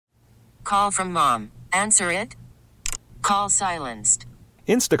call from mom. Answer it. Call silenced.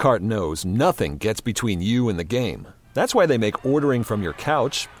 Instacart knows nothing gets between you and the game. That's why they make ordering from your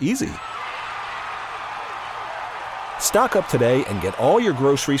couch easy. Stock up today and get all your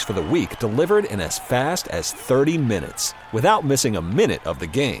groceries for the week delivered in as fast as 30 minutes without missing a minute of the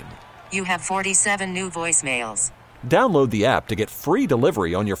game. You have 47 new voicemails. Download the app to get free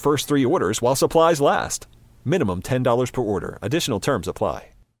delivery on your first 3 orders while supplies last. Minimum $10 per order. Additional terms apply.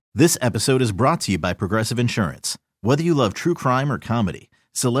 This episode is brought to you by Progressive Insurance. Whether you love true crime or comedy,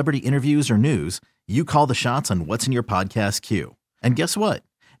 celebrity interviews or news, you call the shots on what's in your podcast queue. And guess what?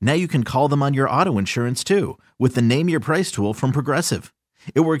 Now you can call them on your auto insurance too with the Name Your Price tool from Progressive.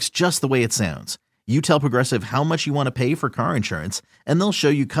 It works just the way it sounds. You tell Progressive how much you want to pay for car insurance, and they'll show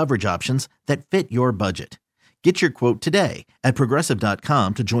you coverage options that fit your budget. Get your quote today at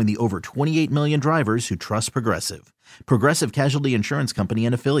Progressive.com to join the over 28 million drivers who trust Progressive. Progressive Casualty Insurance Company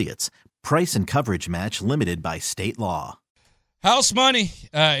and Affiliates. Price and coverage match limited by state law. House money.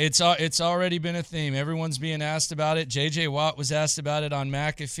 It's already been a theme. Everyone's being asked about it. J.J. Watt was asked about it on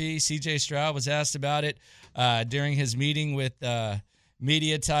McAfee. C.J. Stroud was asked about it during his meeting with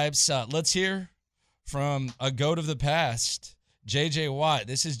media types. Let's hear from a GOAT of the past, J.J. Watt.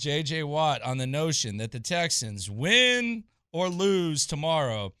 This is J.J. Watt on the notion that the Texans, win or lose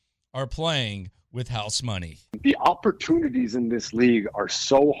tomorrow, are playing with house money. The opportunities in this league are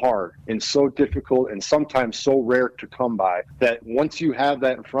so hard and so difficult and sometimes so rare to come by that once you have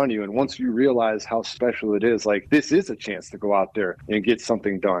that in front of you and once you realize how special it is, like, this is a chance to go out there and get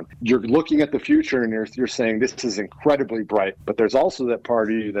something done. You're looking at the future and you're saying this is incredibly bright, but there's also that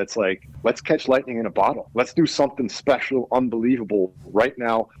part of you that's like, let's catch lightning in a bottle. Let's do something special, unbelievable right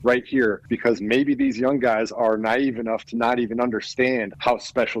now, right here, because maybe these young guys are naive enough to not even understand how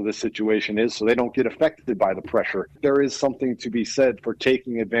special this situation is, so they don't get affected by the pressure. There is something to be said for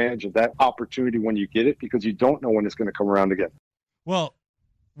taking advantage of that opportunity when you get it, because you don't know when it's going to come around again. Well,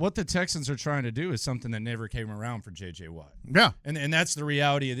 what the Texans are trying to do is something that never came around for J.J. Watt. Yeah. And that's the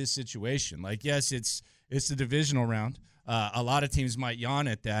reality of this situation. Like, yes, it's the divisional round. A lot of teams might yawn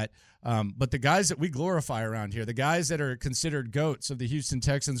at that. But the guys that we glorify around here, the guys that are considered GOATs of the Houston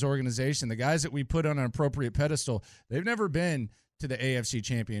Texans organization, the guys that we put on an appropriate pedestal, they've never been to the AFC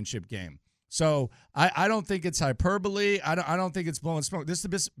Championship game. So I don't think it's hyperbole. I don't think it's blowing smoke. This is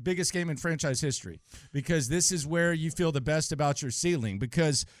the biggest game in franchise history, because this is where you feel the best about your ceiling.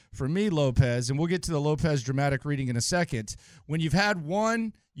 Because for me, Lopez, and we'll get to the Lopez dramatic reading in a second, when you've had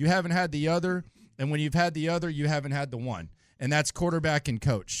one, you haven't had the other. And when you've had the other, you haven't had the one. And that's quarterback and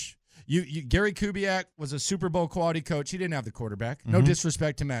coach. Gary Kubiak was a Super Bowl quality coach. He didn't have the quarterback. No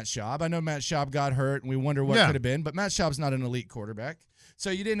disrespect to Matt Schaub. I know Matt Schaub got hurt, and we wonder what could have been. But Matt Schaub's not an elite quarterback. So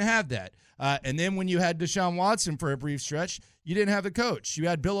you didn't have that. And then when you had Deshaun Watson for a brief stretch, you didn't have the coach. You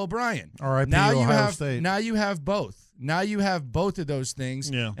had Bill O'Brien. All right, now you have both. Now you have both of those things,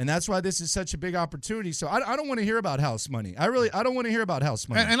 and that's why this is such a big opportunity. So I don't want to hear about house money. I don't want to hear about house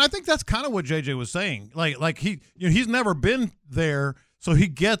money. And I think that's kind of what JJ was saying. Like he's never been there, so he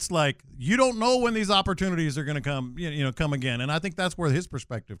gets, like, you don't know when these opportunities are going to come, come again. And I think that's where his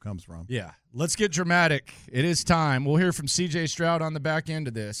perspective comes from. Yeah, let's get dramatic. It is time. We'll hear from C.J. Stroud on the back end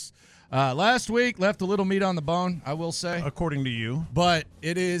of this. Last week left a little meat on the bone, I will say, according to you. But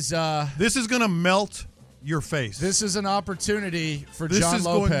it is. This is going to melt your face. This is an opportunity for John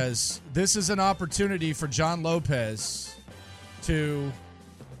Lopez. This is an opportunity for John Lopez to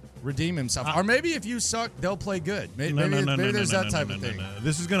redeem himself. Or maybe if you suck, they'll play good. Maybe there's that type of thing.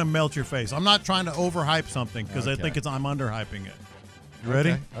 This is going to melt your face. I'm not trying to overhype something, because I think I'm underhyping it. You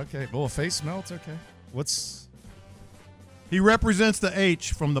ready? Okay. Well, face melts. Okay. He represents the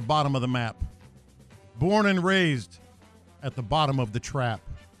H from the bottom of the map. Born and raised at the bottom of the trap.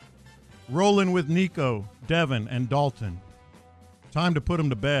 Rolling with Nico, Devin, and Dalton. Time to put him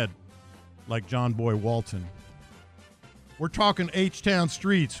to bed, like John Boy Walton. We're talking H-Town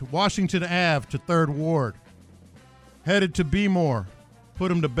streets, Washington Ave to 3rd Ward. Headed to Bmore,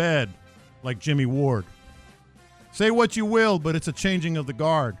 put him to bed, like Jimmy Ward. Say what you will, but it's a changing of the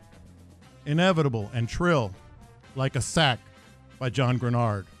guard. Inevitable and trill, like a sack by John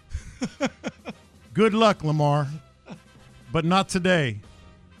Grenard. Good luck, Lamar, but not today.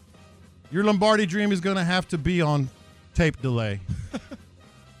 Your Lombardi dream is going to have to be on tape delay.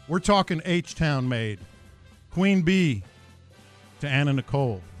 We're talking H-Town made. Queen Bee to Anna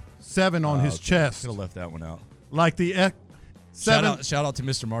Nicole. 7 on his chest. Could have left that one out. Like the shout out to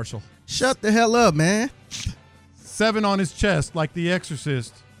Mr. Marshall. Shut the hell up, man. 7 on his chest, like the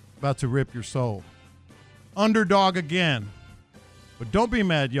Exorcist, about to rip your soul. Underdog again. But don't be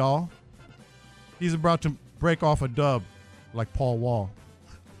mad, y'all. He's about to break off a dub like Paul Wall.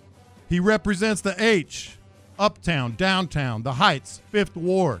 He represents the H, uptown, downtown, the Heights, 5th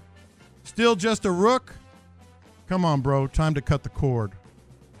Ward. Still just a rook? Come on, bro. Time to cut the cord.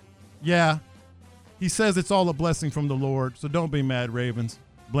 Yeah, he says it's all a blessing from the Lord, so don't be mad, Ravens.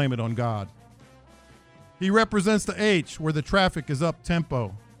 Blame it on God. He represents the H, where the traffic is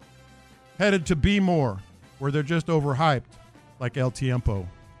up-tempo. Headed to B-more, where they're just overhyped, like El Tiempo.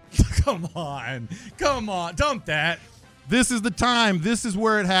 Come on. Dump that. This is the time. This is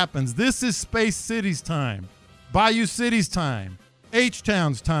where it happens. This is Space City's time. Bayou City's time.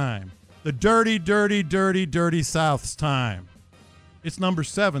 H-Town's time. The dirty, dirty, dirty, dirty South's time. It's number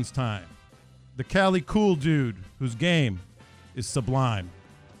 7's time. The Cali cool dude whose game is sublime.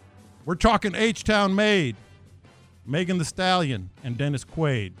 We're talking H-Town made. Megan Thee Stallion and Dennis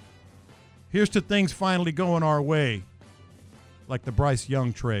Quaid. Here's to things finally going our way, like the Bryce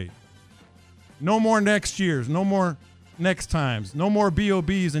Young trade. No more next years, no more next times, no more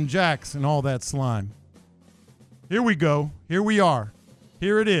BOBs and Jacks and all that slime. Here we go. Here we are.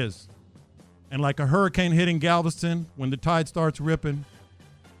 Here it is. And like a hurricane hitting Galveston when the tide starts ripping,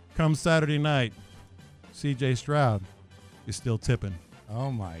 come Saturday night, C.J. Stroud is still tipping.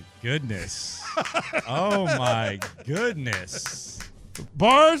 Oh, my goodness. Oh, my goodness.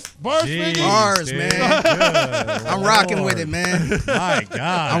 Bars, Jeez, Bars, dude. man. Good I'm rocking Lord. with it, man. My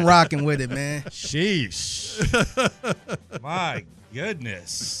God. I'm rocking with it, man. Sheesh. My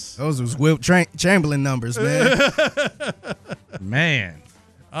goodness. Those was Wilt Chamberlain numbers, man. Man.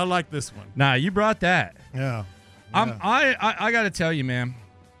 I like this one. Nah, you brought that. Yeah. I got to tell you, man.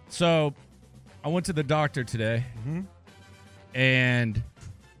 So I went to the doctor today and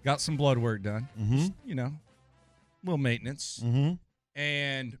got some blood work done. Just, you know, little maintenance.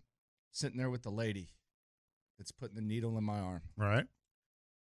 And sitting there with the lady that's putting the needle in my arm. Right.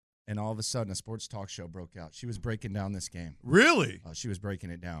 And all of a sudden, a sports talk show broke out. She was breaking down this game. Really? She was breaking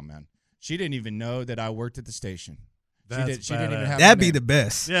it down, man. She didn't even know that I worked at the station. That's she didn't even have That'd my be name. the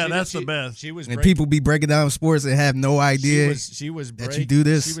best. Yeah, that's the best. She was And people be breaking down sports and have no idea she was that you do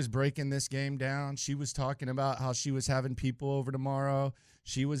this. She was breaking this game down. She was talking about how she was having people over tomorrow.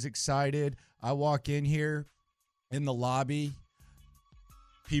 She was excited. I walk in here in the lobby.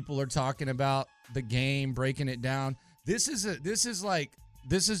 People are talking about the game, breaking it down. This is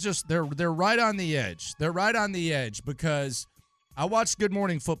just they're right on the edge. They're right on the edge because I watched Good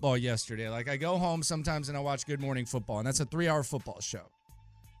Morning Football yesterday. Like, I go home sometimes and I watch Good Morning Football, and that's a 3-hour football show.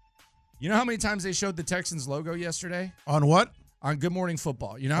 You know how many times they showed the Texans logo yesterday? On what? On Good Morning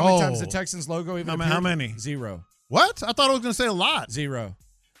Football. You know how many times the Texans logo even appeared? How many? 0. What? I thought I was going to say a lot. 0.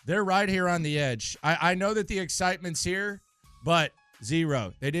 They're right here on the edge. I know that the excitement's here, but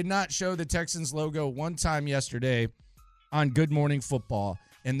 0. They did not show the Texans logo one time yesterday on Good Morning Football.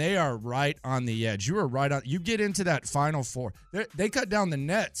 And they are right on the edge. You are right on. You get into that Final Four. They cut down the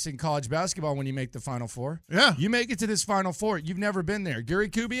nets in college basketball when you make the Final Four. Yeah. You make it to this Final Four. You've never been there. Gary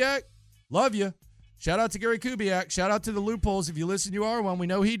Kubiak, love you. Shout out to Gary Kubiak. Shout out to the Loopholes. If you listen, you are one. We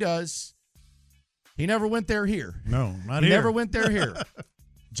know he does. He never went there here. No, not he here. Never went there here.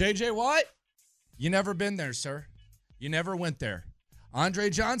 J.J. Watt, you never been there, sir. You never went there. Andre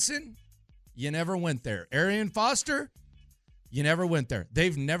Johnson, you never went there. Arian Foster, you never went there.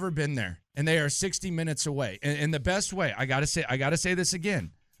 They've never been there, and they are 60 minutes away. And the best way, I gotta say this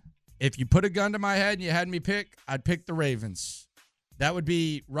again. If you put a gun to my head and you had me pick, I'd pick the Ravens. That would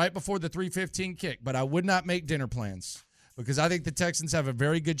be right before the 3:15 kick, but I would not make dinner plans because I think the Texans have a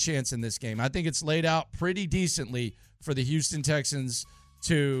very good chance in this game. I think it's laid out pretty decently for the Houston Texans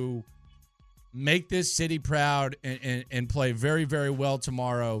to make this city proud and play very, very well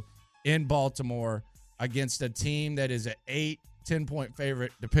tomorrow in Baltimore against a team that is an 8-10-point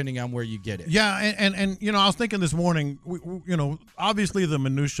favorite, depending on where you get it. Yeah, and you know, I was thinking this morning, you know, obviously the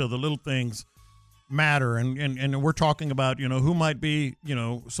minutia, the little things matter, and we're talking about, you know, who might be, you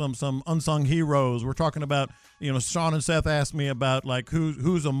know, some unsung heroes. We're talking about, you know, Sean and Seth asked me about like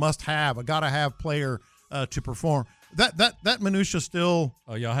who's a must-have, a gotta-have player to perform. That minutia still.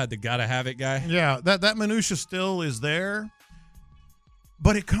 Oh, y'all had the gotta have it guy. Yeah, that minutia still is there,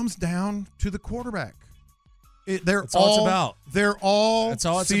 but it comes down to the quarterback. That's all it's about. They're all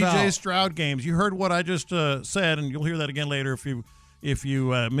CJ Stroud games. You heard what I just said, and you'll hear that again later if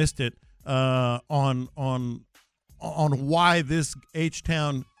you missed it on why this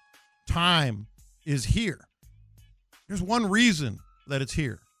H-Town time is here. There's one reason that it's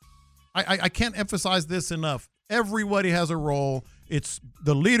here. I can't emphasize this enough. Everybody has a role. It's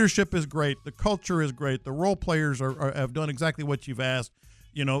the leadership is great. The culture is great. The role players have done exactly what you've asked.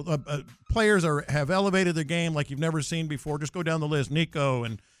 You know, players have elevated their game like you've never seen before. Just go down the list, Nico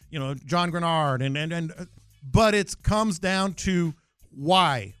and, you know, John Grenard, but it comes down to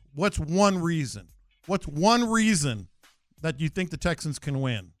why. What's one reason? What's one reason that you think the Texans can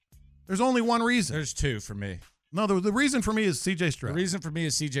win? There's only one reason. There's two for me. No, the reason for me is C.J. Stroud. The reason for me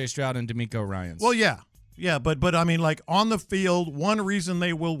is C.J. Stroud and D'Amico Ryans. Well, yeah, but I mean, like on the field, one reason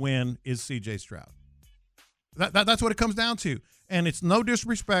they will win is C.J. Stroud. That's what it comes down to, and it's no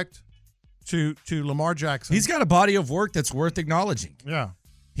disrespect to Lamar Jackson. He's got a body of work that's worth acknowledging. Yeah,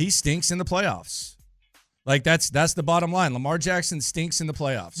 he stinks in the playoffs. Like that's the bottom line. Lamar Jackson stinks in the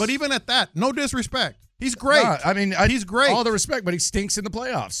playoffs. But even at that, no disrespect. He's great. No, I mean, he's great. All the respect, but he stinks in the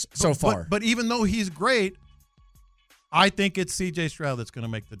playoffs so far. But even though he's great, I think it's C.J. Stroud that's going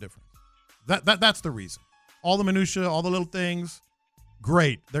to make the difference. That's the reason. All the minutia, all the little things,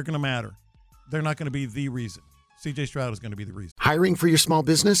 great. They're going to matter. They're not going to be the reason. C.J. Stroud is going to be the reason. Hiring for your small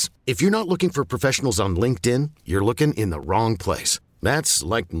business? If you're not looking for professionals on LinkedIn, you're looking in the wrong place. That's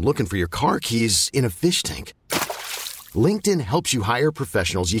like looking for your car keys in a fish tank. LinkedIn helps you hire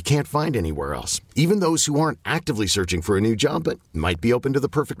professionals you can't find anywhere else, even those who aren't actively searching for a new job but might be open to the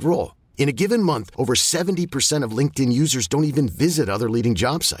perfect role. In a given month, over 70% of LinkedIn users don't even visit other leading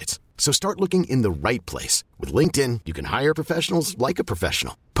job sites. So start looking in the right place. With LinkedIn, you can hire professionals like a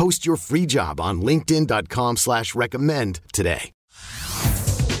professional. Post your free job on linkedin.com/recommend today.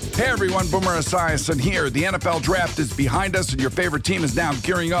 Hey everyone, Boomer Esiason here. The NFL Draft is behind us and your favorite team is now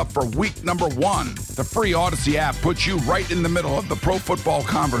gearing up for week number 1. The free Odyssey app puts you right in the middle of the pro football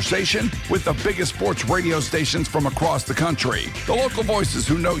conversation with the biggest sports radio stations from across the country. The local voices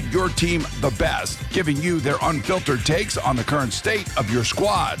who know your team the best, giving you their unfiltered takes on the current state of your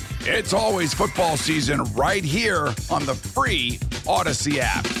squad. It's always football season right here on the free Odyssey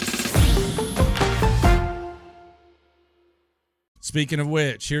app. Speaking of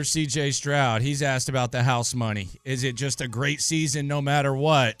which, here's C.J. Stroud. He's asked about the house money. Is it just a great season no matter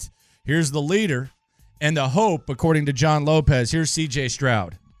what? Here's the leader and the hope, according to John Lopez. Here's C.J.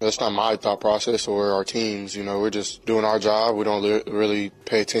 Stroud. That's not my thought process or our team's. You know, we're just doing our job. We don't really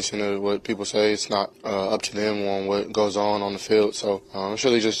pay attention to what people say. It's not up to them on what goes on the field. So it's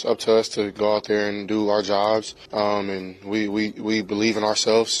really just up to us to go out there and do our jobs. And we believe in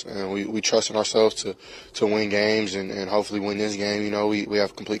ourselves and we trust in ourselves to win games and hopefully win this game. You know, we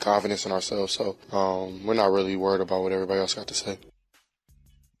have complete confidence in ourselves. So we're not really worried about what everybody else got to say.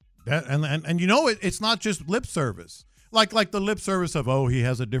 And you know, it's not just lip service. Like the lip service of, oh, he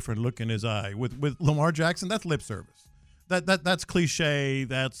has a different look in his eye. With Lamar Jackson, that's lip service. That's cliche.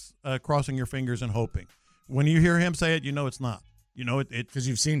 That's crossing your fingers and hoping. When you hear him say it, you know it's not. You know it because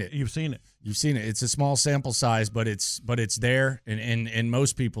you've seen it. You've seen it. You've seen it. It's a small sample size, but it's there, and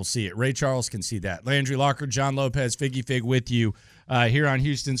most people see it. Ray Charles can see that. Landry Locker, John Lopez, Figgy Fig with you here on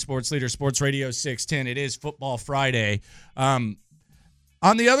Houston Sports Leader, Sports Radio 610. It is Football Friday. On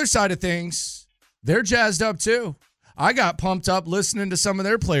the other side of things, they're jazzed up too. I got pumped up listening to some of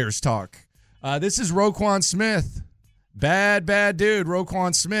their players talk. This is Roquan Smith. Bad dude,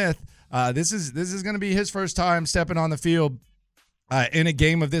 Roquan Smith. This is going to be his first time stepping on the field in a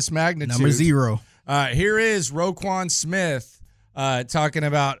game of this magnitude. Number 0. Here is Roquan Smith talking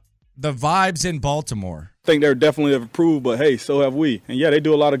about the vibes in Baltimore. I think they're definitely have improved, but hey, so have we. And yeah, they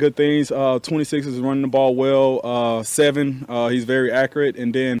do a lot of good things. 26 is running the ball well. 7, he's very accurate.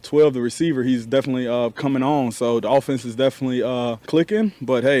 And then 12, the receiver, he's definitely coming on. So the offense is definitely clicking.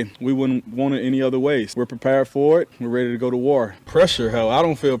 But hey, we wouldn't want it any other way. We're prepared for it. We're ready to go to war. Pressure, hell, I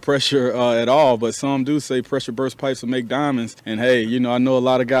don't feel pressure at all. But some do say pressure bursts pipes and make diamonds. And hey, you know, I know a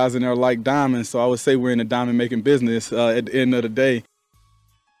lot of guys in there like diamonds. So I would say we're in the diamond making business at the end of the day.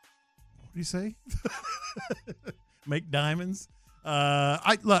 What do you say? Make diamonds.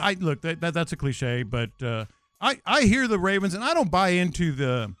 I look. That's a cliche, but I hear the Ravens, and I don't buy into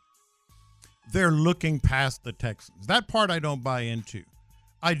they're looking past the Texans. That part I don't buy into.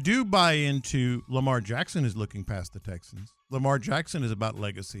 I do buy into Lamar Jackson is looking past the Texans. Lamar Jackson is about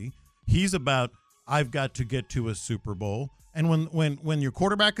legacy. He's about I've got to get to a Super Bowl, and when your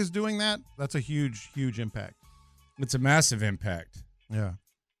quarterback is doing that, that's a huge impact. It's a massive impact. Yeah.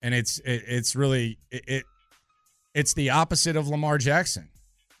 And it's really it's the opposite of Lamar Jackson.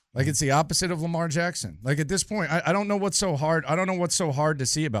 Like it's the opposite of Lamar Jackson. Like at this point, I don't know what's so hard. I don't know what's so hard to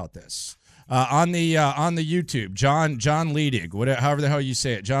see about this. On the YouTube, John Leedig, however the hell you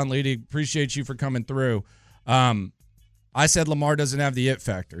say it, John Leedig, appreciate you for coming through. I said Lamar doesn't have the it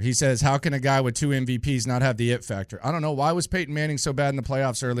factor. He says, how can a guy with 2 MVPs not have the it factor? I don't know. Why was Peyton Manning so bad in the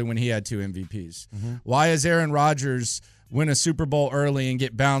playoffs early when he had 2 MVPs? Mm-hmm. Why is Aaron Rodgers win a Super Bowl early and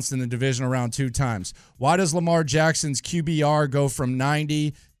get bounced in the divisional round 2 times? Why does Lamar Jackson's QBR go from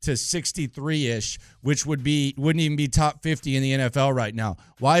 90 to 63-ish, which wouldn't even be top 50 in the NFL right now?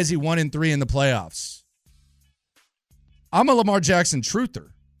 Why is he 1-3 in the playoffs? I'm a Lamar Jackson truther.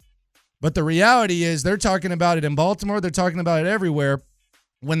 But the reality is they're talking about it in Baltimore. They're talking about it everywhere.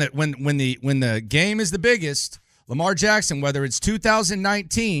 When the game is the biggest, Lamar Jackson, whether it's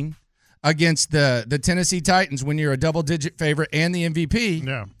 2019 against the Tennessee Titans when you're a double-digit favorite and the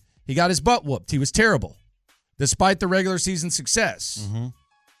MVP, he got his butt whooped. He was terrible, despite the regular season success. Mm-hmm.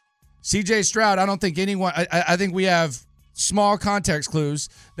 C.J. Stroud, I don't think anyone – I think we have small context clues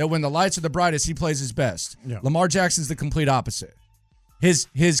that when the lights are the brightest, he plays his best. Yeah. Lamar Jackson's the complete opposite. His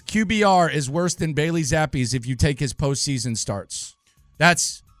QBR is worse than Bailey Zappi's if you take his postseason starts.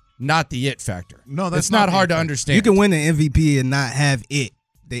 That's not the it factor. No, that's it's not hard to understand. You can win the MVP and not have the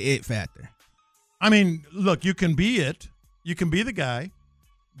it factor. I mean, look, you can be it. You can be the guy,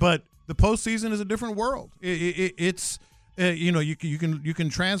 but the postseason is a different world. It's you can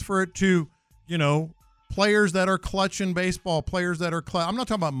transfer it to, players that are clutch in baseball, players that are clutch. I'm not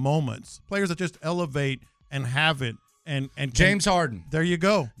talking about moments. Players that just elevate and have it. And James Harden. There you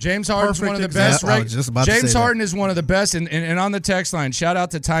go. James Harden's one of the best. James Harden is one of the best. And on the text line, shout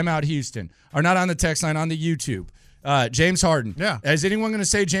out to Timeout Houston. Or not on the text line, on the YouTube. James Harden. Yeah. Is anyone going to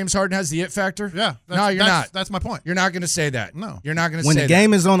say James Harden has the it factor? Yeah. No, you're not. That's my point. You're not going to say that. No. You're not going to say that. When the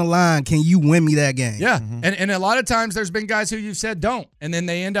game is on the line, can you win me that game? Yeah. Mm-hmm. And a lot of times there's been guys who you've said don't, and then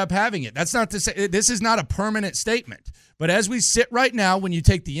they end up having it. That's not to say – this is not a permanent statement. But as we sit right now, when you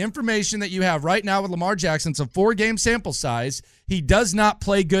take the information that you have right now with Lamar Jackson, it's a 4-game sample size, he does not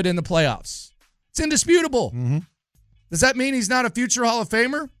play good in the playoffs. It's indisputable. Mm-hmm. Does that mean he's not a future Hall of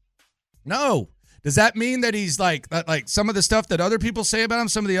Famer? No. Does that mean that he's like some of the stuff that other people say about him,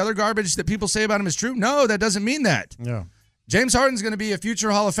 some of the other garbage that people say about him is true? No, that doesn't mean that. Yeah. James Harden's going to be a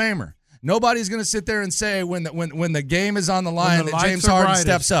future Hall of Famer. Nobody's going to sit there and say when the game is on the line that James Harden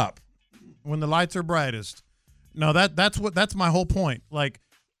steps up. When the lights are brightest. No, that's my whole point. Like,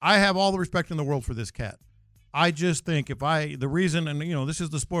 I have all the respect in the world for this cat. I just think the reason, and this is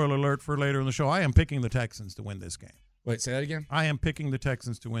the spoiler alert for later in the show, I am picking the Texans to win this game. Wait, say that again? I am picking the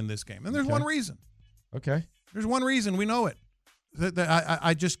Texans to win this game. And there's one reason. Okay. There's one reason. We know it.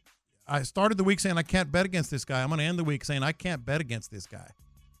 I started the week saying I can't bet against this guy. I'm going to end the week saying I can't bet against this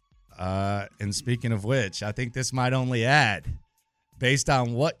guy. And speaking of which, I think this might only add, based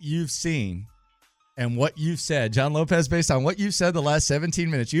on what you've seen and what you've said, John Lopez, based on what you've said the last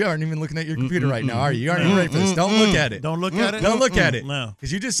 17 minutes, you aren't even looking at your computer right now, are you? You aren't even ready for this. Don't look at it. Don't look at it? Don't look at it. No.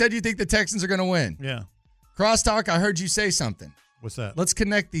 Because you just said you think the Texans are going to win. Yeah. Crosstalk, I heard you say something. What's that? Let's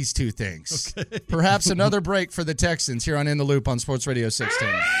connect these two things. Okay. Perhaps another break for the Texans here on In the Loop on Sports Radio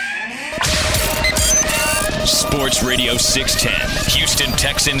 610. Sports Radio 610, Houston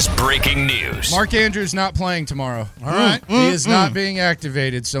Texans breaking news. Mark Andrews not playing tomorrow. All right. He is not being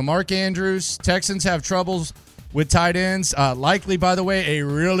activated. So Mark Andrews, Texans have troubles with tight ends. Likely, by the way, a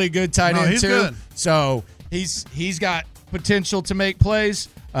really good tight end he's too. Good. So he's got potential to make plays.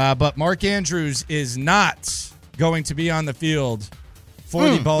 But Mark Andrews is not going to be on the field for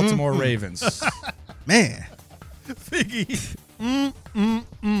the Baltimore Ravens. Man. Figgy.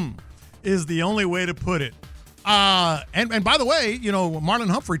 Is the only way to put it. And by the way, Marlon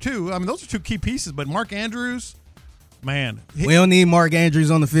Humphrey too. I mean, those are two key pieces. But Mark Andrews, man, we don't need Mark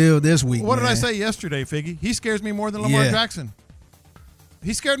Andrews on the field this week. What did I say yesterday, Figgy? He scares me more than Lamar Jackson.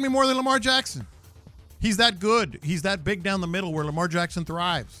 He scared me more than Lamar Jackson. He's that good. He's that big down the middle where Lamar Jackson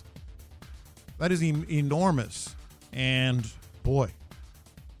thrives. That is enormous. And boy,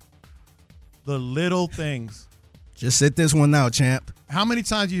 the little things. Just sit this one out, champ. How many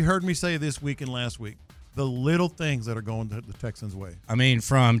times you heard me say this week and last week? The little things that are going the Texans' way. I mean,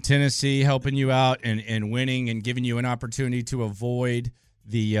 from Tennessee helping you out and winning and giving you an opportunity to avoid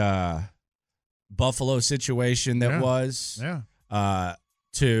the Buffalo situation that was. Yeah.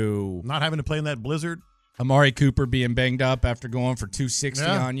 To not having to play in that blizzard. Amari Cooper being banged up after going for 260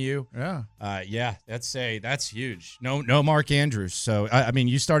 on you. Yeah. That's huge. No Mark Andrews. So I mean,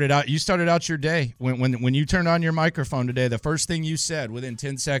 you started out your day when you turned on your microphone today. The first thing you said within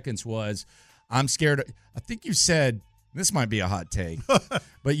 10 seconds was, "I'm scared." I think you said, this might be a hot take,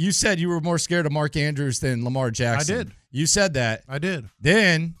 but you said you were more scared of Mark Andrews than Lamar Jackson. I did. You said that. I did.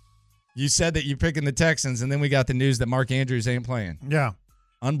 Then you said that you're picking the Texans, and then we got the news that Mark Andrews ain't playing. Yeah.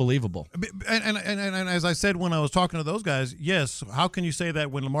 Unbelievable. And as I said when I was talking to those guys, yes, how can you say that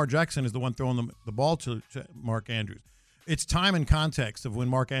when Lamar Jackson is the one throwing the ball to Mark Andrews? It's time and context of when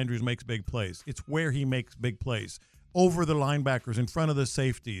Mark Andrews makes big plays. It's where he makes big plays. Over the linebackers, in front of the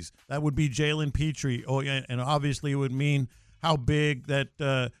safeties. That would be Jalen Petrie. Oh, yeah, and obviously it would mean how big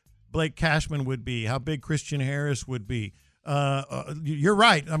that Blake Cashman would be, how big Christian Harris would be. You're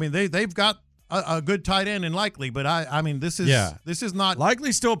right. I mean, they've got a good tight end in Likely, but I mean this is not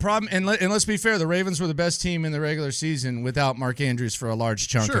Likely still a problem. And let's be fair, the Ravens were the best team in the regular season without Mark Andrews for a large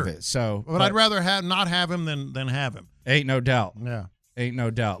chunk of it. So, but I'd rather not have him than have him. Ain't no doubt. Yeah, ain't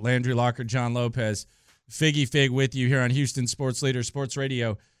no doubt. Landry Locker, John Lopez, Figgy Fig with you here on Houston Sports Leader Sports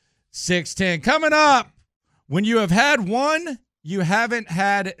Radio 610. Coming up, when you have had one, you haven't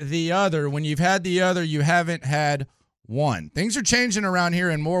had the other. When you've had the other, you haven't had one. Things are changing around here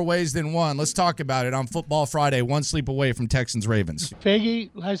in more ways than one. Let's talk about it on Football Friday, one sleep away from Texans-Ravens. Figgy,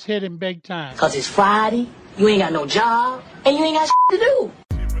 let's hit him big time. Because it's Friday, you ain't got no job, and you ain't got to do.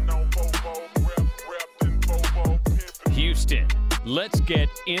 Houston, let's get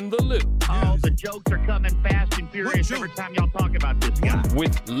in the loop. Oh, the jokes are coming fast and furious every time y'all talk about this guy.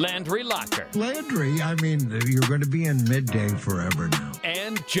 With Landry Locker. Landry, I mean, you're going to be in midday forever now.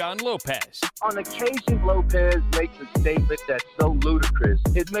 And John Lopez. On occasion, Lopez makes a statement that's so ludicrous,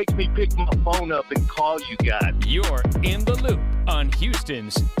 it makes me pick my phone up and call you guys. You're in the loop on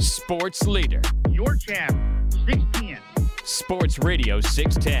Houston's Sports Leader. Your champ, 610. Sports Radio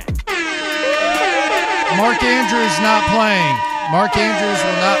 610. Mark Andrews not playing. Mark Andrews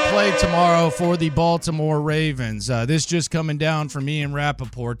will not play tomorrow for the Baltimore Ravens. This just coming down from Ian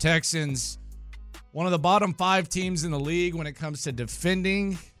Rappaport. Texans, one of the bottom 5 teams in the league when it comes to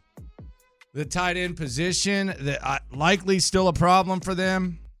defending the tight end position. Likely still a problem for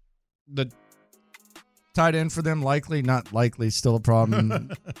them. The tight end for them, not likely, still a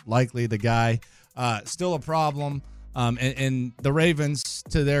problem. Likely the guy, still a problem. And the Ravens,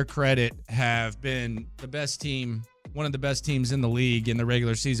 to their credit, have been the best team, one of the best teams in the league in the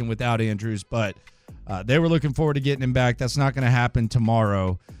regular season without Andrews. But they were looking forward to getting him back. That's not going to happen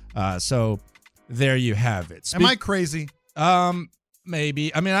tomorrow. So there you have it. Am I crazy?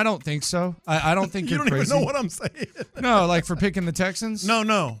 Maybe. I mean, I don't think so. I don't think you you're don't crazy. Even know what I'm saying. No, like for picking the Texans?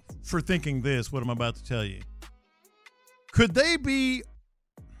 No. For thinking this, what I'm about to tell you. Could they be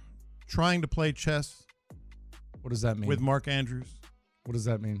trying to play chess? What does that mean? With Mark Andrews? What does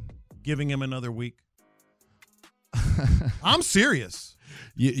that mean? Giving him another week. I'm serious.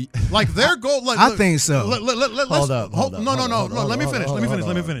 Like their goal. I think so. Hold up. No. Let me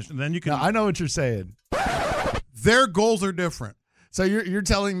finish. And then you can. No, I know what you're saying. Their goals are different. So you're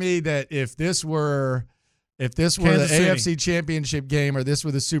telling me that if this were Kansas the City AFC Championship game or this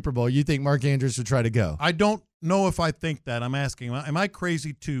were the Super Bowl, you think Mark Andrews would try to go? I don't know if I think that. I'm asking. Am I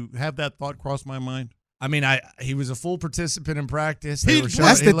crazy to have that thought cross my mind? I mean, he was a full participant in practice.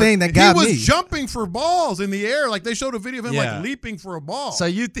 That's the thing that got me. He was jumping for balls in the air, like they showed a video of him like leaping for a ball. So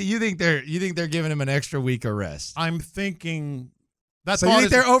you think they're giving him an extra week of rest? I'm thinking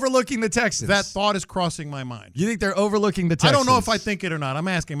they're overlooking the Texans. That thought is crossing my mind. You think they're overlooking the Texans? I don't know if I think it or not. I'm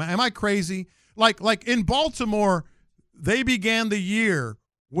asking. Am I crazy? Like in Baltimore, they began the year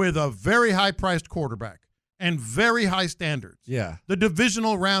with a very high-priced quarterback and very high standards. Yeah. The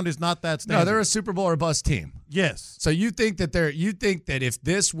divisional round is not that standard. No, they're a Super Bowl or bust team. Yes. So you think that if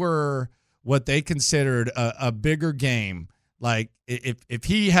this were what they considered a bigger game, like if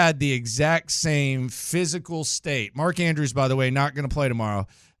he had the exact same physical state, Mark Andrews, by the way, not going to play tomorrow,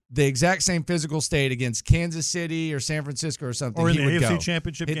 the exact same physical state against Kansas City or San Francisco or something, or in he the would AFC go.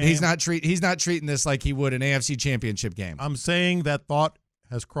 Championship game. He's not treating this like he would an AFC Championship game. I'm saying that thought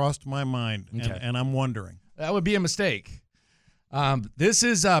has crossed my mind, Okay. and I'm wondering. That would be a mistake. This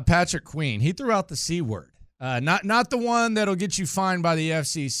is Patrick Queen. He threw out the C word. Not the one that'll get you fined by the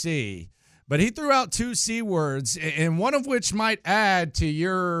FCC, but he threw out 2 C words, and one of which might add to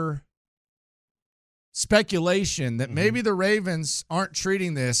your speculation that maybe the Ravens aren't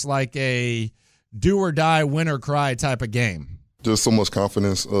treating this like a do or die, win or cry type of game. Just so much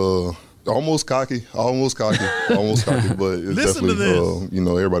confidence. Almost cocky, but it's definitely,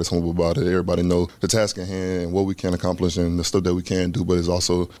 everybody's humble about it. Everybody know the task at hand and what we can accomplish and the stuff that we can do, but it's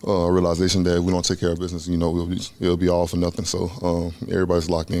also a realization that if we don't take care of business, it'll be all for nothing. So everybody's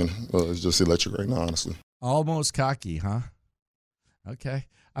locked in. It's just electric right now, honestly. Almost cocky, huh? Okay.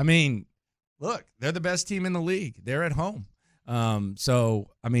 I mean, look, they're the best team in the league. They're at home. So,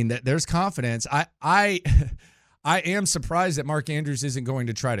 I mean, there's confidence. I am surprised that Mark Andrews isn't going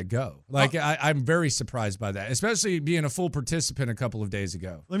to try to go. I'm very surprised by that, especially being a full participant a couple of days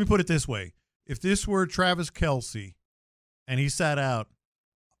ago. Let me put it this way. If this were Travis Kelce and he sat out,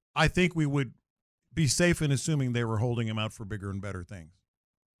 I think we would be safe in assuming they were holding him out for bigger and better things.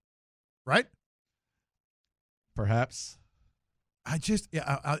 Right? Perhaps.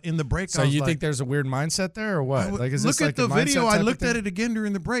 In the break, so you think there's a weird mindset there or what? Look at the video. I looked at it again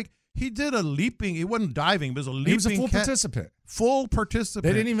during the break. He did a leaping. It wasn't diving, but it was a leaping. He was a full participant. Full participant.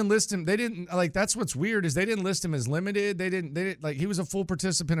 They didn't even list him. They didn't like. That's what's weird is they didn't list him as limited. They didn't like. He was a full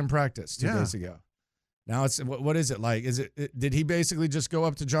participant in practice 2 days ago. Now it's what is it like? Did he basically just go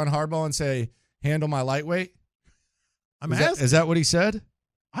up to John Harbaugh and say, "Handle my lightweight"? Is that what he said?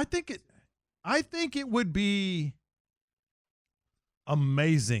 I think it would be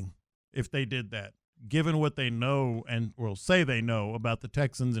amazing if they did that, given what they know and will say they know about the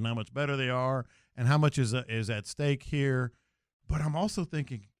Texans and how much better they are and how much is at stake here. But I'm also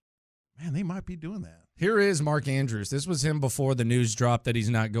thinking, man, they might be doing that. Here is Mark Andrews. This was him before the news dropped that he's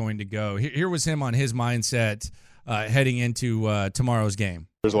not going to go. Here was him on his mindset heading into tomorrow's game.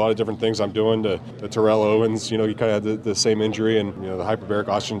 There's a lot of different things I'm doing. The Terrell Owens, he kind of had the same injury, and the hyperbaric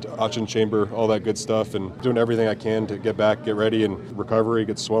oxygen chamber, all that good stuff, and doing everything I can to get back, get ready, and recovery,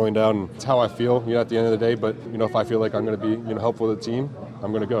 get swelling down. And it's how I feel, at the end of the day. But if I feel like I'm going to be, helpful to the team,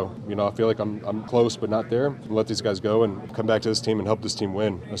 I'm going to go. I feel like I'm close but not there. Let these guys go and come back to this team and help this team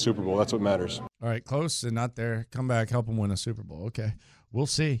win a Super Bowl. That's what matters. All right, close and not there. Come back, help them win a Super Bowl. Okay. We'll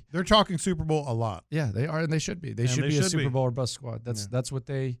see. They're talking Super Bowl a lot. Yeah, they are, and they should be. They should be a Super Bowl or bust squad. That's what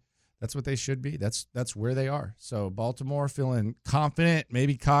they should be. That's where they are. So Baltimore feeling confident,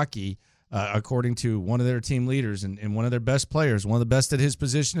 maybe cocky, according to one of their team leaders and one of their best players, one of the best at his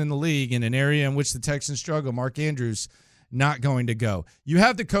position in the league in an area in which the Texans struggle. Mark Andrews not going to go. You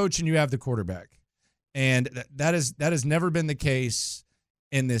have the coach and you have the quarterback, and that has never been the case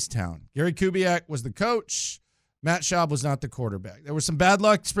in this town. Gary Kubiak was the coach. Matt Schaub was not the quarterback. There was some bad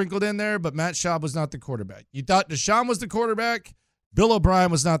luck sprinkled in there, but Matt Schaub was not the quarterback. You thought Deshaun was the quarterback. Bill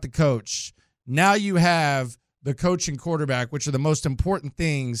O'Brien was not the coach. Now you have the coach and quarterback, which are the most important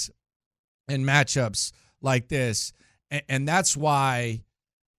things in matchups like this. And that's why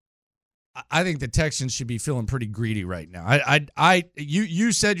I think the Texans should be feeling pretty greedy right now.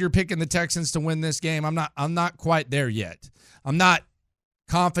 You said you're picking the Texans to win this game. I'm not quite there yet. I'm not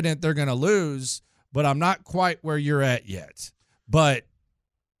confident they're going to lose, but I'm not quite where you're at yet. But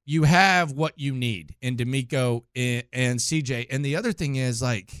you have what you need in D'Amico and CJ. And the other thing is,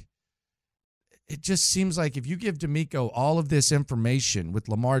 it just seems like if you give D'Amico all of this information with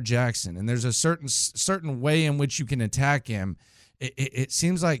Lamar Jackson, and there's a certain way in which you can attack him, it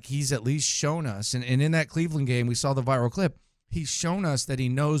seems like he's at least shown us. And in that Cleveland game, we saw the viral clip. He's shown us that he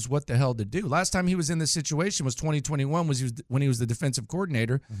knows what the hell to do. Last time he was in this situation was 2021, when he was the defensive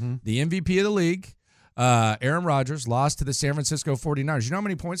coordinator, the MVP of the league. Aaron Rodgers lost to the San Francisco 49ers. You know how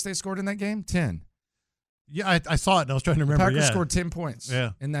many points they scored in that game? 10. Yeah, I saw it, and I was trying to remember. Packers scored 10 points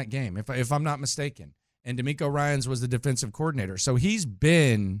in that game, if I'm not mistaken. And D'Amico Ryans was the defensive coordinator. So he's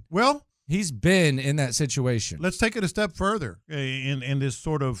been in that situation. Let's take it a step further in this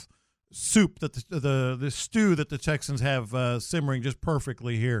sort of soup that the stew that the Texans have simmering just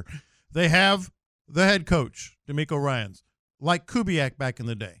perfectly here. They have the head coach, D'Amico Ryans, like Kubiak back in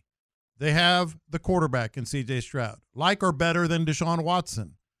the day. They have the quarterback in C.J. Stroud, like or better than Deshaun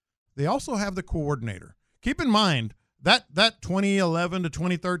Watson. They also have the coordinator. Keep in mind that 2011 to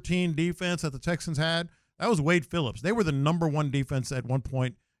 2013 defense that the Texans had, that was Wade Phillips. They were the number one defense at one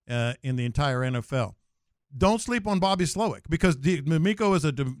point in the entire NFL. Don't sleep on Bobby Slowick, because D'Amico is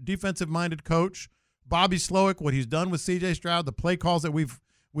a defensive-minded coach. Bobby Slowick, what he's done with C.J. Stroud, the play calls that we've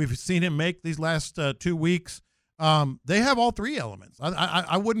seen him make these last 2 weeks, they have all three elements.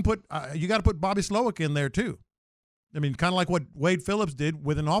 I wouldn't put you got to put Bobby Slowick in there too. I mean, kind of like what Wade Phillips did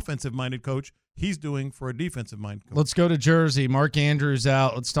with an offensive-minded coach, he's doing for a defensive-minded coach. Let's go to Jersey. Mark Andrews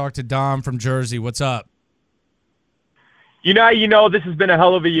out. Let's talk to Dom from Jersey. What's up? You know this has been a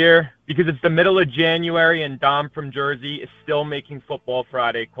hell of a year because it's the middle of January and Dom from Jersey is still making Football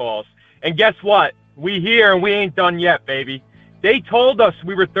Friday calls. And guess what? We here and we ain't done yet, baby. They told us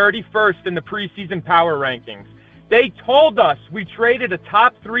we were 31st in the preseason power rankings. They told us we traded a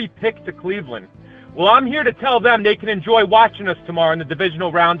top 3 pick to Cleveland. Well, I'm here to tell them they can enjoy watching us tomorrow in the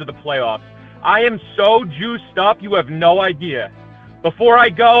divisional round of the playoffs. I am so juiced up, you have no idea. Before I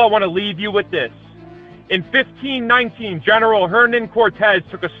go, I want to leave you with this. In 1519, General Hernan Cortez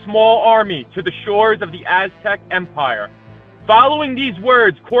took a small army to the shores of the Aztec Empire. Following these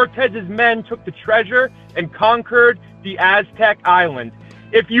words, Cortez's men took the treasure and conquered the Aztec island.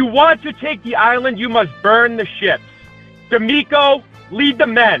 If you want to take the island, you must burn the ships. D'Amico, lead the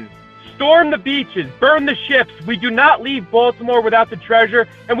men. Storm the beaches, burn the ships. We do not leave Baltimore without the treasure,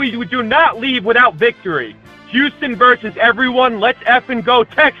 and we do not leave without victory. Houston versus everyone. Let's effing go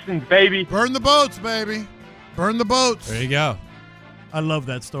Texans, baby. Burn the boats, baby. Burn the boats. There you go. I love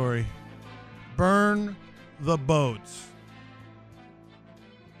that story. Burn the boats.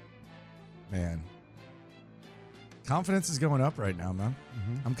 Man. Confidence is going up right now, man.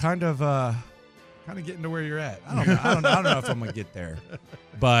 Mm-hmm. I'm kind of getting to where you're at. I don't know if I'm gonna get there,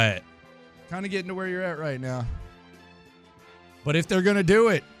 but kind of getting to where you're at right now. But if they're gonna do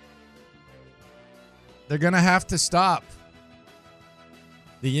it, they're gonna have to stop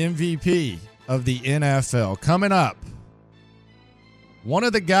the MVP of the NFL. Coming up, one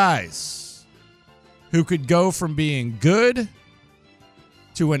of the guys who could go from being good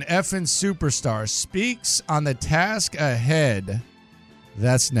to an effing superstar speaks on the task ahead.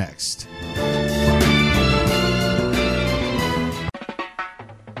 That's next.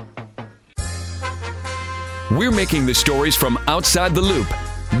 We're making the stories from outside the loop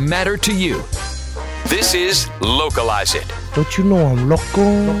matter to you. This is Localize It. Don't you know I'm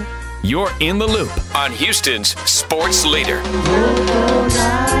local? You're in the loop on Houston's sports leader.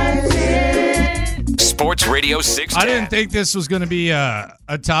 Sports Radio 610. I didn't think this was going to be a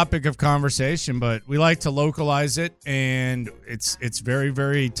topic of conversation, but we like to localize it, and it's very,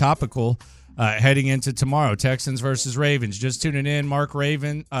 very topical heading into tomorrow. Texans versus Ravens. Just tuning in. Mark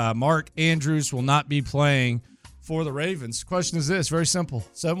Andrews will not be playing for the Ravens. Question is this, very simple.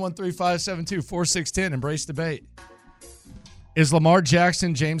 713-572-4610. Embrace debate. Is Lamar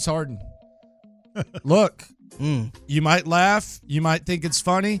Jackson James Harden? Look, you might laugh, you might think it's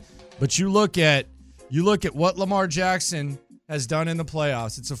funny, but you look at what Lamar Jackson has done in the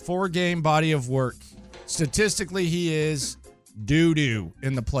playoffs. It's a 4-game body of work. Statistically, he is doo-doo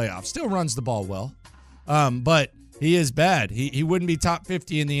in the playoffs. Still runs the ball well, but he is bad. He wouldn't be top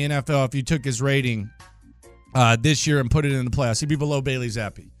 50 in the NFL if you took his rating this year and put it in the playoffs. He'd be below Bailey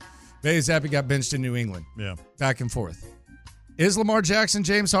Zappi. Bailey Zappi got benched in New England. Yeah. Back and forth. Is Lamar Jackson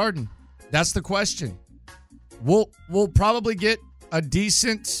James Harden? That's the question. We'll probably get a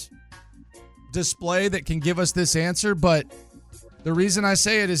decent display that can give us this answer, but the reason I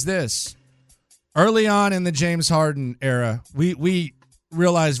say it is this. Early on in the James Harden era, we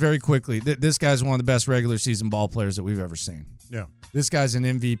realized very quickly that this guy's one of the best regular season ball players that we've ever seen. Yeah. This guy's an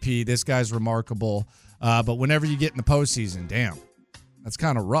MVP. This guy's remarkable. But whenever you get in the postseason, damn, that's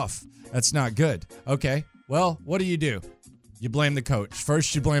kind of rough. That's not good. Okay, well, what do? You blame the coach.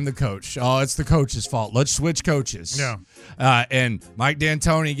 First, you blame the coach. Oh, it's the coach's fault. Let's switch coaches. Yeah. And Mike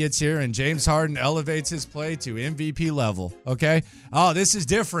D'Antoni gets here, and James Harden elevates his play to MVP level. Okay? Oh, this is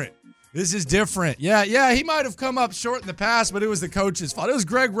different. This is different. Yeah, he might have come up short in the past, but it was the coach's fault. It was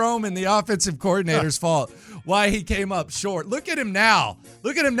Greg Roman, the offensive coordinator's fault, why he came up short. Look at him now.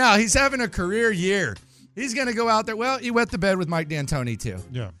 He's having a career year. He's going to go out there. Well, he wet the bed with Mike D'Antoni, too.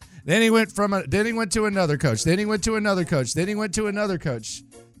 Yeah. Then he went to another coach. Then he went to another coach. Then he went to another coach.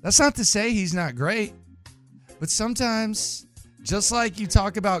 That's not to say he's not great. But sometimes, just like you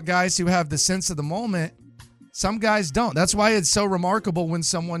talk about guys who have the sense of the moment, some guys don't. That's why it's so remarkable when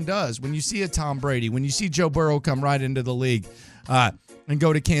someone does. When you see a Tom Brady, when you see Joe Burrow come right into the league and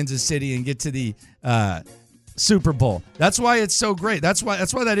go to Kansas City and get to the Super Bowl. That's why it's so great. That's why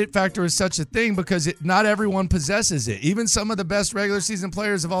that it factor is such a thing, because not everyone possesses it. Even some of the best regular season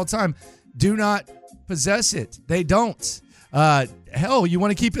players of all time do not possess it. They don't. Hell, you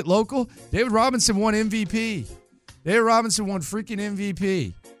want to keep it local? David Robinson won MVP. David Robinson won freaking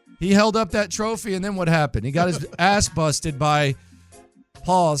MVP. He held up that trophy, and then what happened? He got his ass busted by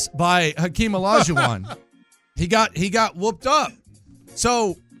Hakeem Olajuwon. He got whooped up.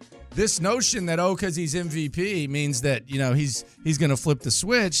 So this notion that, because he's MVP means that, he's going to flip the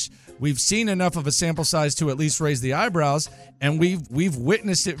switch. We've seen enough of a sample size to at least raise the eyebrows, and we've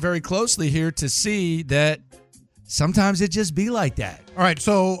witnessed it very closely here to see that sometimes it just be like that. All right,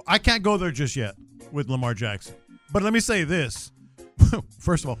 so I can't go there just yet with Lamar Jackson. But let me say this.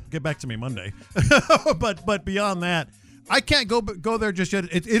 First of all, get back to me Monday. but beyond that, I can't go there just yet.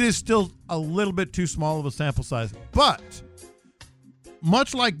 It is still a little bit too small of a sample size. But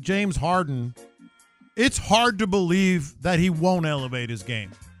much like James Harden, it's hard to believe that he won't elevate his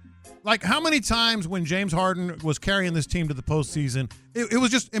game. Like, how many times when James Harden was carrying this team to the postseason, it was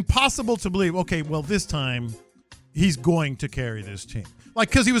just impossible to believe, okay, well, this time he's going to carry this team. Like,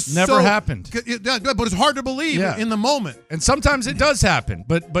 because he was never happened. But it's hard to believe in the moment. And sometimes it does happen,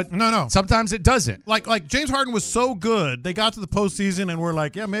 but no. Sometimes it doesn't. Like James Harden was so good, they got to the postseason and we're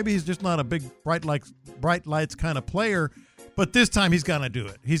like, yeah, maybe he's just not a big bright lights kind of player, but this time he's gonna do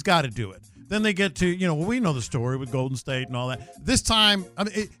it. He's got to do it. Then they get to, we know the story with Golden State and all that. This time, I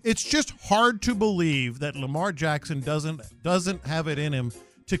mean, it's just hard to believe that Lamar Jackson doesn't have it in him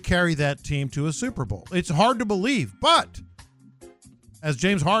to carry that team to a Super Bowl. It's hard to believe, but as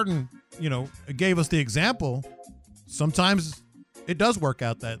James Harden, gave us the example, sometimes it does work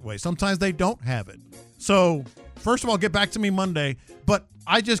out that way. Sometimes they don't have it. So first of all, get back to me Monday, but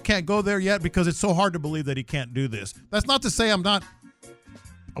I just can't go there yet because it's so hard to believe that he can't do this. That's not to say I'm not.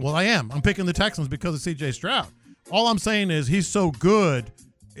 Well, I am. I'm picking the Texans because of C.J. Stroud. All I'm saying is he's so good,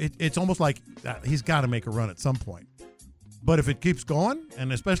 it's almost like he's got to make a run at some point. But if it keeps going,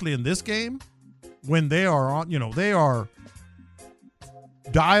 and especially in this game, when they are on, they are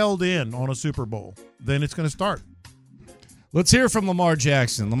dialed in on a Super Bowl, then it's going to start. Let's hear from Lamar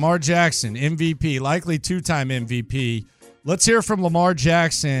Jackson. Lamar Jackson, MVP, likely two-time MVP. Let's hear from Lamar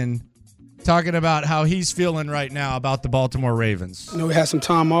Jackson talking about how he's feeling right now about the Baltimore Ravens. We had some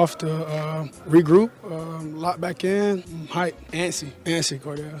time off to regroup, lock back in, hype, antsy,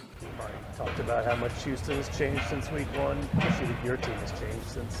 Cordell. Talked about how much Houston has changed since week one. How much your team has changed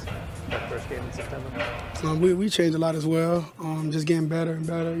since that first game in September? We changed a lot as well. Just getting better and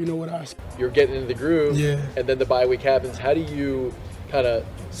better. What I say. You're getting into the groove, and then the bye week happens. How do you kind of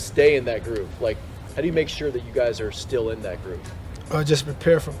stay in that groove? Like, how do you make sure that you guys are still in that groove? Just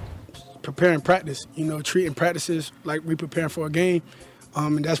preparing practice. Treating practices like we preparing for a game,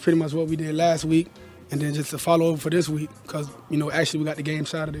 and that's pretty much what we did last week. And then just to follow over for this week because, actually we got the game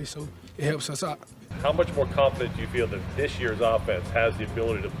Saturday, so it helps us out. How much more confident do you feel that this year's offense has the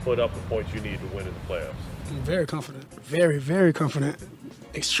ability to put up the points you need to win in the playoffs? I'm very confident. Very, very confident.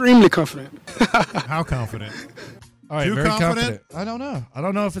 Extremely confident. How confident? All right, too very confident? I don't know. I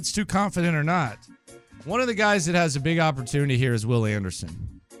don't know if it's too confident or not. One of the guys that has a big opportunity here is Will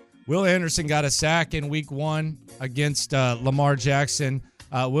Anderson. Will Anderson got a sack in week 1 against Lamar Jackson.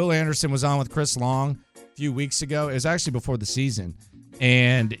 Will Anderson was on with Chris Long a few weeks ago. It was actually before the season.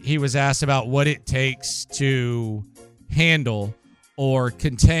 And he was asked about what it takes to handle or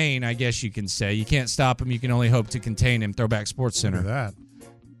contain, I guess you can say. You can't stop him. You can only hope to contain him. Throwback Sports Center. Look at that.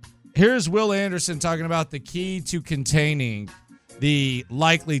 Here's Will Anderson talking about the key to containing the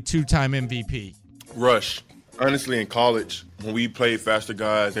likely two-time MVP. Rush. Honestly, in college, when we played faster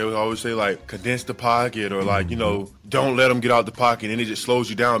guys, they would always say, like, condense the pocket or, like, don't let them get out the pocket. And it just slows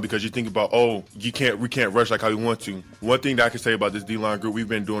you down because you think about, we can't rush like how we want to. One thing that I can say about this D-line group, we've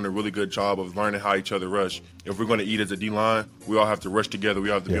been doing a really good job of learning how each other rush. If we're going to eat as a D-line, we all have to rush together. We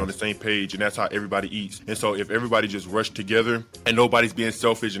all have to be on the same page, and that's how everybody eats. And so if everybody just rush together and nobody's being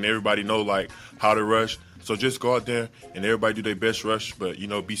selfish and everybody know, like, how to rush, so just go out there and everybody do their best rush, but,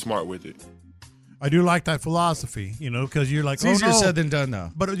 be smart with it. I do like that philosophy, because you're like, it's easier said than done, though.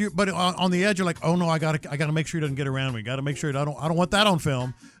 But on the edge, you're like, oh no, I gotta make sure he doesn't get around me. Got to make sure I don't want that on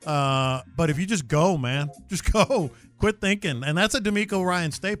film. But if you just go, man, just go, quit thinking, and that's a DeMeco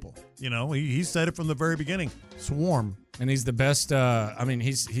Ryans staple. He said it from the very beginning. Swarm, and he's the best.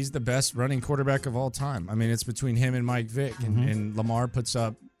 He's the best running quarterback of all time. It's between him and Mike Vick, and Lamar puts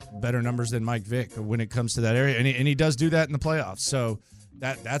up better numbers than Mike Vick when it comes to that area, and he does do that in the playoffs. So.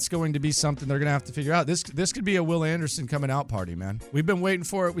 That's going to be something they're going to have to figure out. This could be a Will Anderson coming out party, man. We've been waiting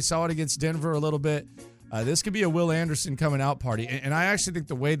for it. We saw it against Denver a little bit. This could be a Will Anderson coming out party. And I actually think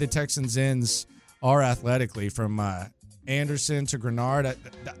the way the Texans ends are athletically, from Anderson to Grenard,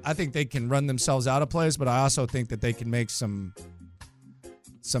 I think they can run themselves out of plays, but I also think that they can make some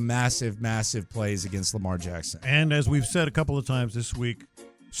massive, massive plays against Lamar Jackson. And as we've said a couple of times this week,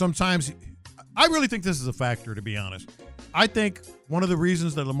 sometimes I really think this is a factor, to be honest. I think one of the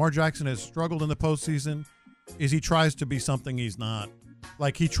reasons that Lamar Jackson has struggled in the postseason is he tries to be something he's not.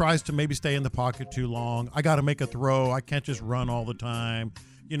 Like, he tries to maybe stay in the pocket too long. I got to make a throw. I can't just run all the time,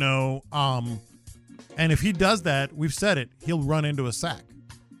 And if he does that, we've said it, he'll run into a sack.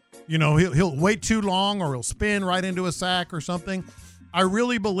 He'll wait too long, or he'll spin right into a sack or something. I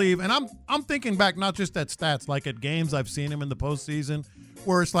really believe, and I'm thinking back not just at stats, like at games I've seen him in the postseason,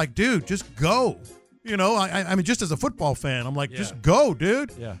 where it's like, dude, just go. Just as a football fan, I'm like, just go,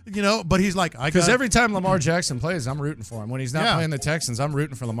 dude. Yeah. But he's like, because every time Lamar Jackson plays, I'm rooting for him. When he's not playing the Texans, I'm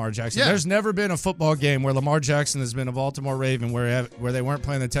rooting for Lamar Jackson. Yeah. There's never been a football game where Lamar Jackson has been a Baltimore Raven where they weren't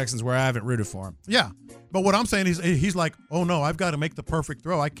playing the Texans where I haven't rooted for him. Yeah. But what I'm saying is he's like, oh, no, I've got to make the perfect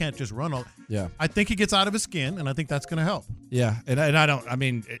throw. I can't just run all. Yeah. I think he gets out of his skin, and I think that's going to help. Yeah. And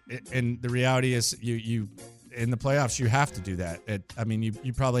and the reality is you in the playoffs, you have to do that.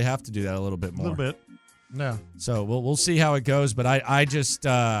 You probably have to do that a little bit more. A little bit. Yeah. So we'll see how it goes, but I just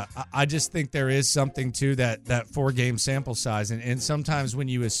think there is something to that 4-game sample size, and sometimes when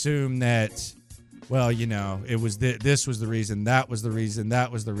you assume that, it was this was the reason, that was the reason,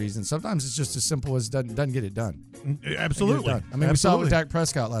 that was the reason. Sometimes it's just as simple as doesn't get it done. Absolutely. We saw it with Dak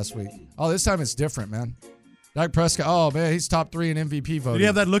Prescott last week. Oh, this time it's different, man. Dak Prescott. Oh man, he's top 3 in MVP voting. Did he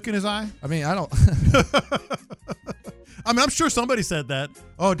have that look in his eye? I don't. I'm sure somebody said that.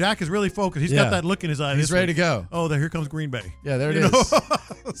 Oh, Dak is really focused. He's got that look in his eye. He's ready to go. Oh, here comes Green Bay. Yeah, there it is.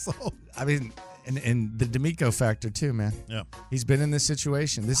 So, And the D'Amico factor too, man. Yeah, he's been in this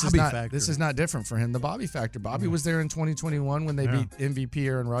situation. This is not different for him. The Bobby factor. Bobby was there in 2021 when they beat MVP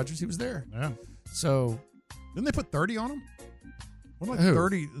Aaron Rodgers. He was there. Yeah. So didn't they put 30 on him? What about Who?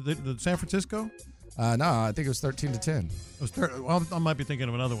 30? The San Francisco? No, I think it was 13-10. It was 30. Well, I might be thinking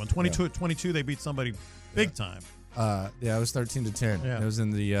of another one. 22 they beat somebody big time. Yeah, it was 13-10. Yeah. It was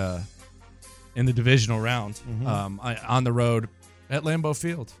in the divisional round, on the road at Lambeau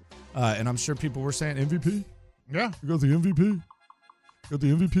Field, and I'm sure people were saying MVP. Yeah, you got the MVP. Got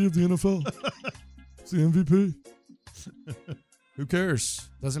the MVP of the NFL. It's the MVP. Who cares?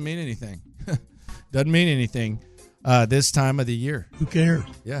 Doesn't mean anything. Doesn't mean anything this time of the year. Who cares?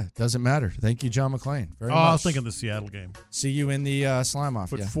 Yeah, doesn't matter. Thank you, John McClain. Very much. I was thinking the Seattle game. See you in the slime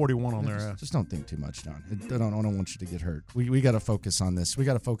off. Put 41 on there. Just don't think too much, John. I don't want you to get hurt. We got to focus on this. We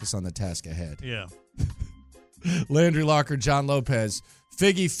got to focus on the task ahead. Yeah. Landry Locker, John Lopez,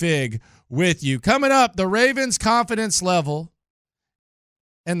 Figgy Fig with you. Coming up, the Ravens' confidence level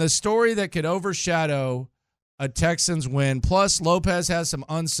and the story that could overshadow a Texans win. Plus, Lopez has some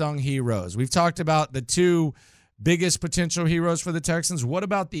unsung heroes. We've talked about the two biggest potential heroes for the Texans. What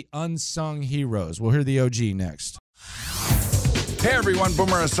about the unsung heroes? We'll hear the OG next. Hey everyone,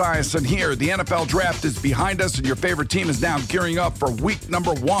 Boomer Esiason here. The NFL Draft is behind us and your favorite team is now gearing up for week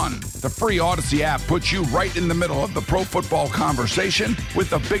number 1. The free Odyssey app puts you right in the middle of the pro football conversation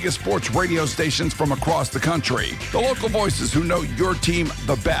with the biggest sports radio stations from across the country. The local voices who know your team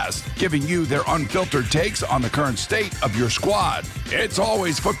the best, giving you their unfiltered takes on the current state of your squad. It's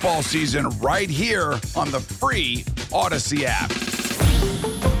always football season right here on the free Odyssey app.